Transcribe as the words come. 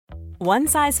One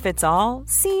size fits all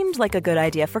seemed like a good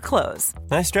idea for clothes.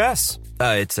 Nice dress.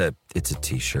 It's a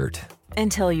t-shirt.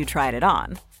 Until you tried it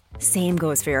on. Same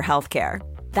goes for your healthcare.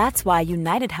 That's why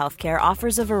United Healthcare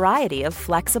offers a variety of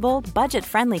flexible,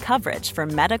 budget-friendly coverage for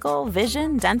medical,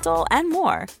 vision, dental, and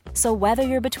more. So whether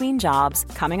you're between jobs,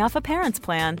 coming off a parent's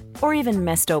plan, or even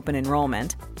missed open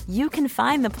enrollment, you can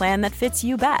find the plan that fits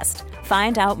you best.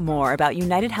 Find out more about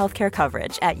United Healthcare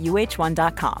coverage at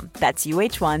uh1.com. That's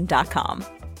uh1.com.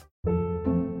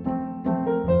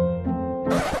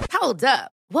 Hold up.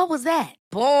 What was that?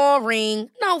 Boring.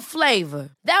 No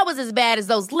flavor. That was as bad as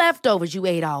those leftovers you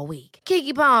ate all week.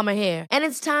 Keke Palmer here, and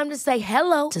it's time to say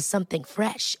hello to something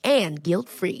fresh and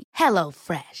guilt-free.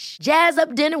 HelloFresh. Jazz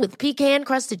up dinner with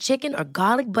pecan-crusted chicken or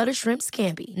garlic butter shrimp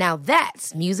scampi. Now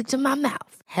that's music to my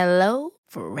mouth.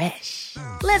 HelloFresh.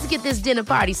 Let's get this dinner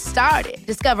party started.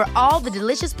 Discover all the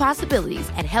delicious possibilities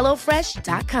at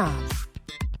HelloFresh.com.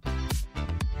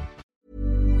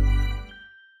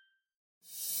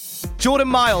 Jordan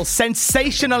Myles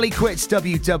sensationally quits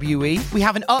WWE. We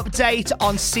have an update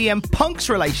on CM Punk's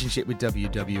relationship with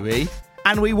WWE.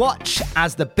 And we watch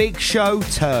as the big show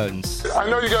turns. I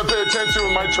know you got to pay attention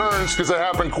with my turns because they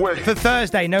happen quick. For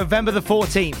Thursday, November the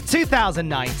 14th,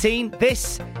 2019,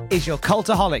 this is your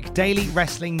Cultaholic Daily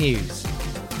Wrestling News.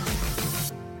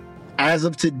 As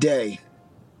of today,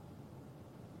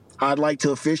 I'd like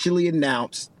to officially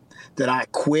announce that I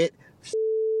quit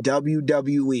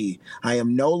WWE. I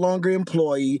am no longer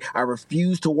employee. I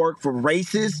refuse to work for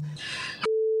racists.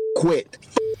 Quit.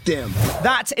 Them.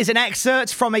 That is an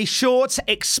excerpt from a short,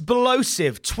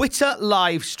 explosive Twitter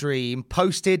live stream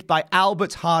posted by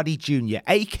Albert Hardy Jr.,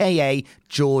 aka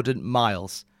Jordan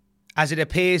Myles, as it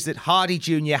appears that Hardy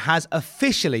Jr. has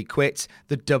officially quit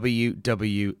the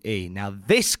WWE. Now,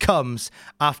 this comes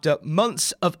after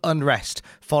months of unrest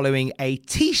following a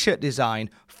t-shirt design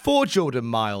for Jordan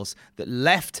Myles that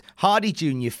left Hardy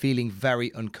Jr. feeling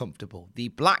very uncomfortable. The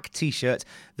black t-shirt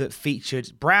that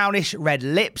featured brownish red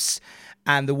lips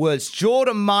and the words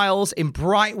Jordan Myles in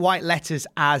bright white letters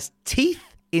as teeth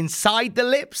inside the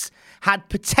lips had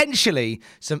potentially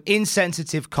some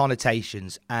insensitive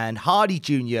connotations, and Hardy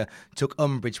Jr. took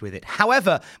umbrage with it.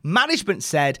 However, management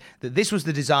said that this was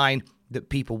the design that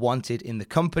people wanted in the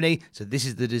company, so this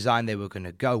is the design they were going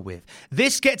to go with.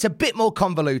 This gets a bit more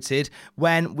convoluted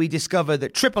when we discover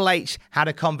that Triple H had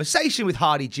a conversation with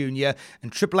Hardy Jr.,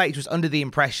 and Triple H was under the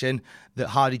impression that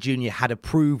Hardy Jr. had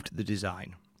approved the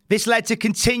design. This led to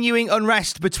continuing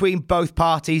unrest between both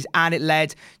parties, and it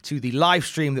led to the live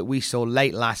stream that we saw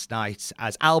late last night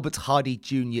as Albert Hardy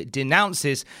Jr.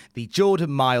 denounces the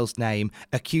Jordan Myles name,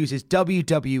 accuses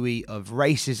WWE of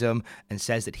racism, and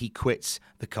says that he quits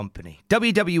the company.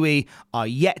 WWE are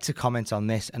yet to comment on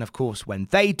this, and of course, when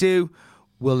they do,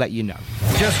 we'll let you know.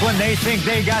 Just when they think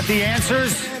they got the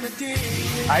answers,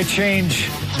 I change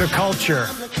the culture.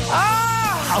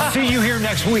 I'll see you here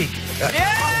next week.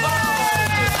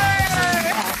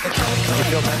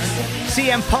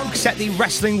 CM Punk set the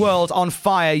wrestling world on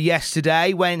fire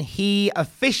yesterday when he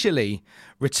officially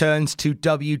returned to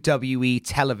WWE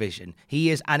television. He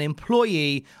is an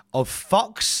employee of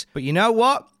Fox, but you know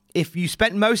what? If you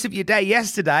spent most of your day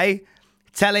yesterday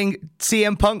telling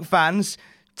CM Punk fans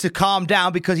to calm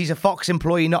down because he's a Fox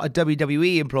employee, not a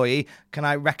WWE employee, can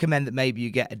I recommend that maybe you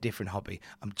get a different hobby?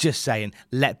 I'm just saying,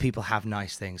 let people have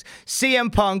nice things.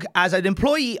 CM Punk, as an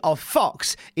employee of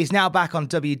Fox, is now back on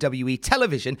WWE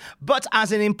television, but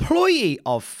as an employee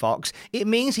of Fox, it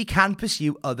means he can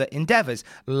pursue other endeavors,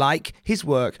 like his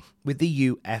work with the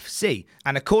UFC.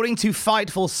 And according to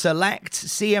Fightful Select,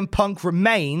 CM Punk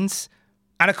remains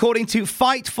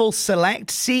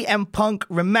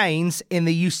in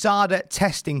the USADA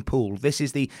testing pool. This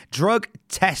is the drug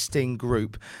testing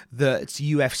group that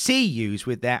UFC use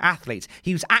with their athletes.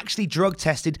 He was actually drug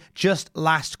tested just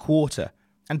last quarter.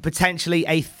 And potentially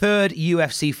a third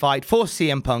UFC fight for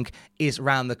CM Punk is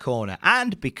round the corner.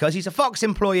 And because he's a Fox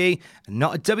employee and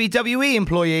not a WWE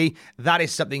employee, that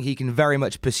is something he can very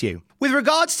much pursue. With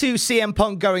regards to CM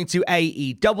Punk going to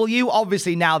AEW,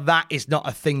 obviously now that is not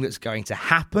a thing that's going to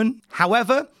happen.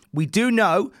 However, we do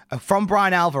know from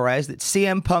Brian Alvarez that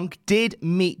CM Punk did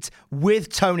meet with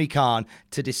Tony Khan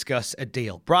to discuss a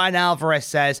deal. Brian Alvarez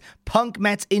says Punk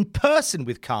met in person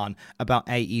with Khan about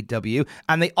AEW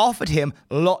and they offered him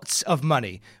lots of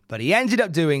money, but he ended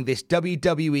up doing this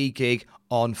WWE gig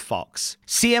on Fox.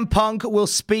 CM Punk will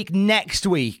speak next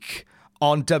week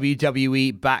on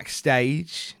WWE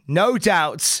Backstage. No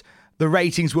doubt the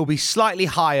ratings will be slightly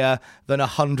higher than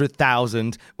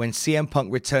 100,000 when CM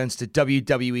Punk returns to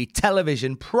WWE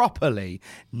television properly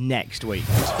next week.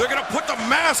 They're going to put the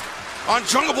mask on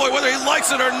Jungle Boy whether he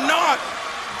likes it or not.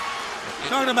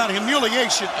 Talking about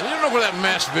humiliation. You don't know where that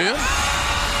mess been.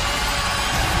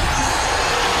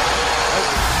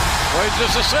 Wait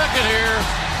just a second here.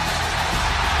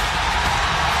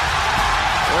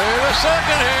 Wait a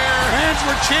second here. Fans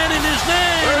were chanting his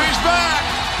name. There he's back.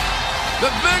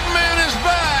 The big man is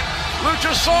back.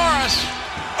 Luchasaurus.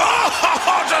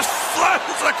 Oh, just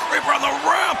flattens the creeper on the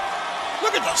ramp.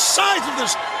 Look at the size of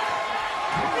this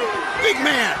big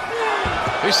man.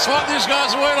 He swung these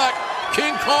guys away like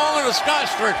King Kong and a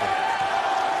skyscraper.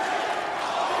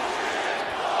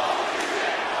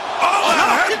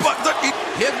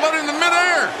 Headbutt in the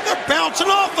midair. They're bouncing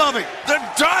off of him. The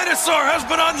dinosaur has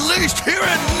been unleashed here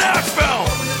in Nashville.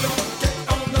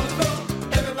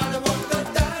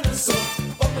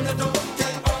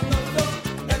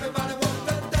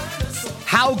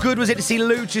 How good was it to see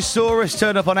Luchasaurus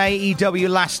turn up on AEW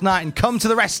last night and come to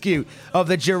the rescue of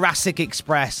the Jurassic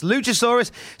Express? Luchasaurus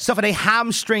suffered a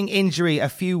hamstring injury a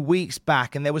few weeks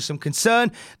back, and there was some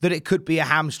concern that it could be a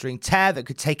hamstring tear that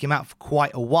could take him out for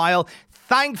quite a while.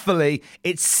 Thankfully,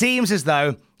 it seems as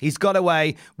though he's got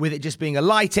away with it just being a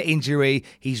lighter injury.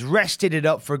 He's rested it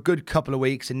up for a good couple of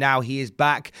weeks, and now he is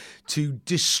back to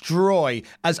destroy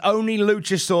as only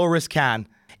Luchasaurus can.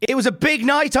 It was a big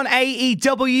night on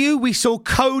AEW. We saw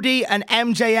Cody and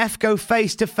MJF go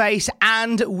face-to-face,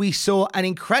 and we saw an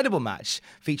incredible match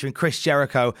featuring Chris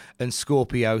Jericho and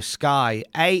Scorpio Sky.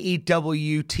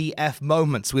 AEW TF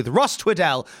Moments with Ross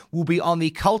Twiddell will be on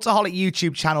the Cultaholic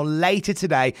YouTube channel later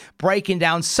today, breaking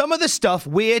down some of the stuff,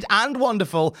 weird and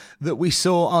wonderful, that we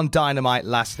saw on Dynamite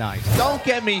last night. Don't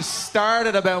get me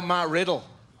started about Matt Riddle.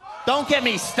 Don't get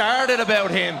me started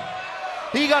about him.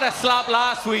 He got a slap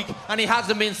last week, and he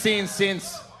hasn't been seen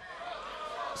since.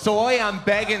 So I am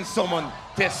begging someone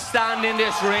to stand in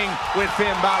this ring with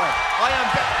Finn Balor. Oh,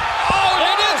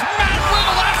 it is Matt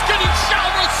Riddle asking he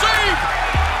shall receive!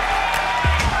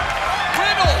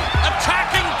 Riddle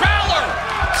attacking Balor!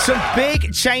 Some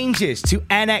big changes to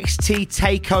NXT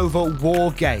TakeOver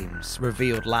War Games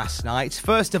revealed last night.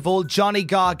 First of all, Johnny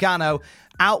Gargano,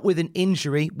 out with an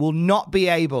injury, will not be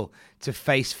able to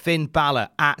face Finn Balor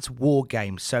at War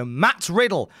Games. So Matt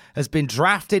Riddle has been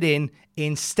drafted in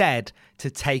instead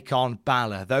to take on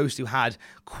Balor. Those who had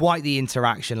quite the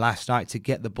interaction last night to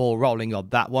get the ball rolling on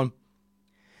that one.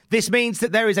 This means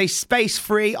that there is a space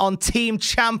free on Team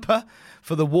Ciampa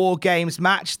for the War Games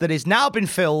match that has now been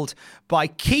filled by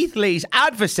Keith Lee's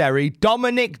adversary,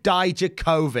 Dominic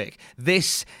Dijakovic.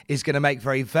 This is going to make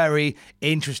for a very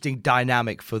interesting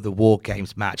dynamic for the War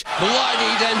Games match.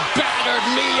 Bloodied and battered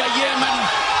Mia Yim, and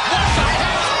what the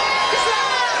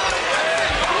hell?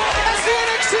 As the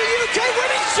NXT UK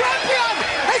Women's Champion,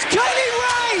 it's Kylie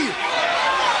Ray!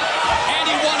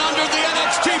 Anyone under the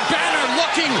NXT banner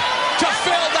looking to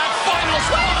fill that final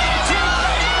spot.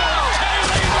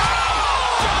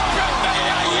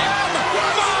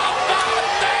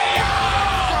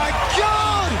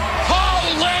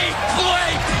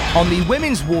 On the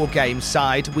Women's War Games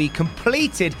side, we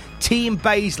completed Team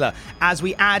Baszler as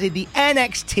we added the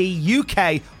NXT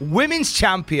UK Women's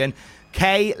Champion,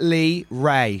 Kay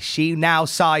Ray. She now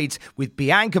sides with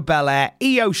Bianca Belair,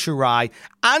 Io Shirai,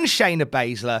 and Shayna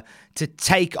Baszler to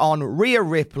take on Rhea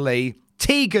Ripley,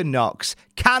 Tegan Nox,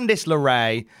 Candice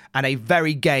LeRae, and a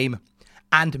very game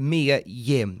and Mia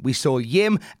Yim. We saw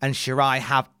Yim and Shirai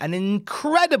have an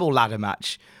incredible ladder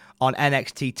match on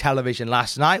NXT television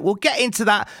last night. We'll get into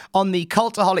that on the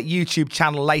Cultaholic YouTube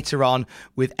channel later on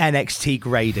with NXT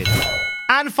Graded.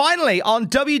 And finally, on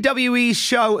WWE's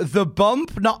show The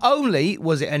Bump, not only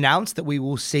was it announced that we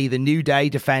will see the New Day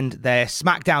defend their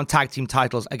SmackDown Tag Team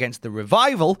titles against The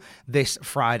Revival this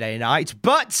Friday night,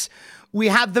 but we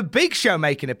had The Big Show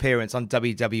make an appearance on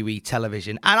WWE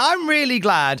television. And I'm really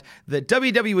glad that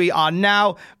WWE are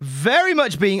now very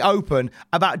much being open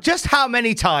about just how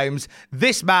many times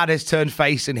this man has turned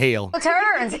face and heel.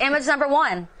 Turns, image number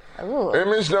one. Ooh.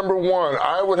 Image number one,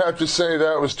 I would have to say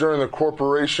that was during the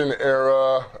corporation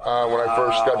era when I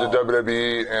first got to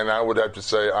WWE, and I would have to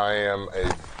say I am a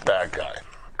bad guy.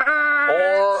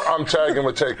 Or I'm tagging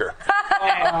with Taker.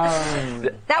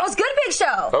 That was good, Big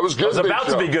Show. That was good. It was about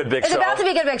to be good, Big Show. It's about to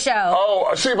be good, Big Show.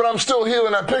 Oh, see, but I'm still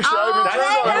healing that picture. I haven't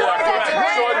turned on yet.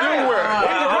 So I do win.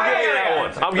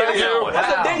 I'm getting that one.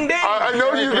 That's a ding ding. I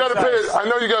know you got to pay. I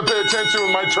know you got to pay attention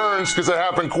with my turns because they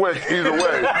happen quick either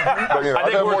way. But, you know, I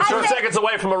think we're 2 seconds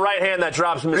away from a right hand that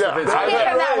drops from Mr. Vince. I've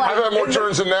had more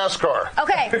turns in NASCAR.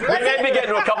 Okay, we may be getting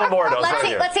to a couple more of those.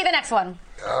 Let's see the next one.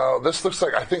 This looks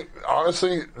like, I think,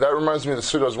 honestly, that reminds me of the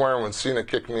suit I was wearing when Cena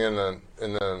kicked me in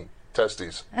the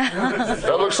testes.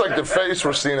 That looks like the face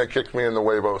where Cena kicked me in the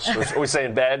huevos. Are we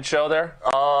saying bad show there?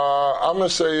 I'm going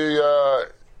to say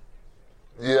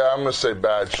Yeah, I'm going to say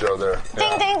bad show there.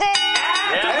 Ding, ding, ding.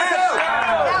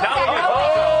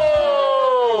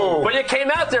 But you came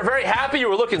out there very happy. You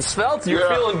were looking svelte. You were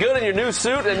feeling good in your new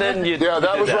suit, and then you. Yeah,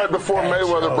 that was right before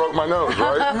Mayweather broke my nose,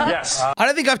 right? Yes. I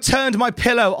don't think I've turned my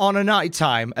pillow on a night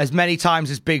time as many times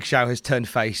as Big Show has turned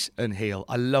face and heel.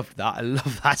 I love that. I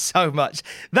love that so much.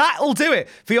 That'll do it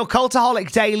for your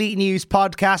Cultaholic Daily News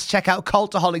podcast. Check out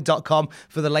cultaholic.com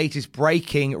for the latest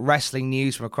breaking wrestling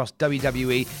news from across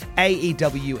WWE,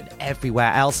 AEW, and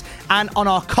everywhere else. And on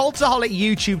our Cultaholic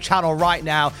YouTube channel right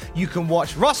now, you can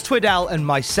watch Ross Twiddell and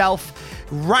myself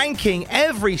ranking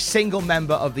every single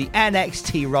member of the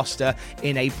NXT roster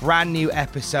in a brand new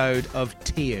episode of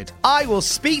Tiered. I will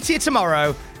speak to you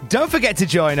tomorrow. Don't forget to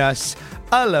join us.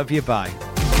 I love you. Bye.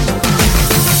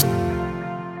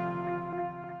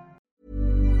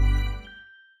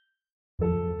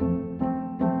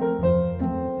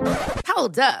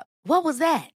 Hold up. What was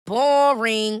that?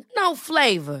 Boring. No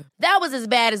flavor. That was as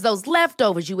bad as those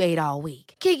leftovers you ate all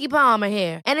week. Keke Palmer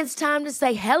here. And it's time to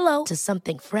say hello to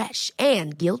something fresh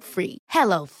and guilt-free.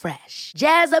 Hello Fresh.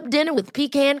 Jazz up dinner with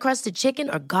pecan-crusted chicken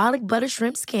or garlic butter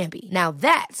shrimp scampi. Now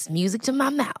that's music to my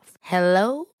mouth.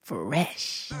 Hello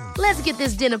Fresh. Let's get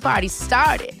this dinner party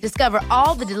started. Discover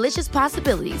all the delicious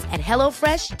possibilities at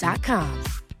HelloFresh.com.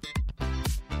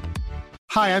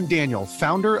 Hi, I'm Daniel,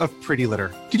 founder of Pretty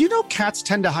Litter. Did you know cats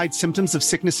tend to hide symptoms of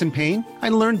sickness and pain? I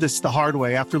learned this the hard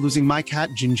way after losing my cat,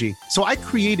 Gingy. So I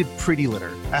created Pretty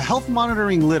Litter, a health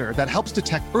monitoring litter that helps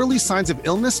detect early signs of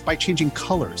illness by changing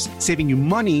colors, saving you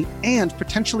money and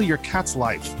potentially your cat's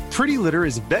life. Pretty Litter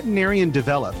is veterinarian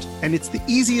developed, and it's the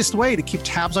easiest way to keep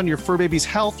tabs on your fur baby's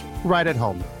health right at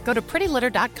home. Go to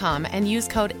prettylitter.com and use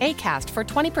code ACAST for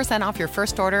 20% off your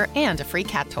first order and a free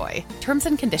cat toy. Terms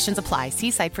and conditions apply.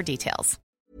 See site for details.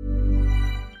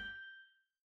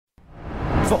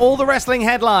 For all the wrestling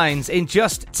headlines in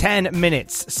just 10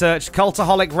 minutes, search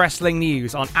Cultaholic Wrestling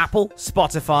News on Apple,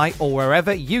 Spotify, or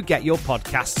wherever you get your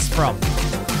podcasts from.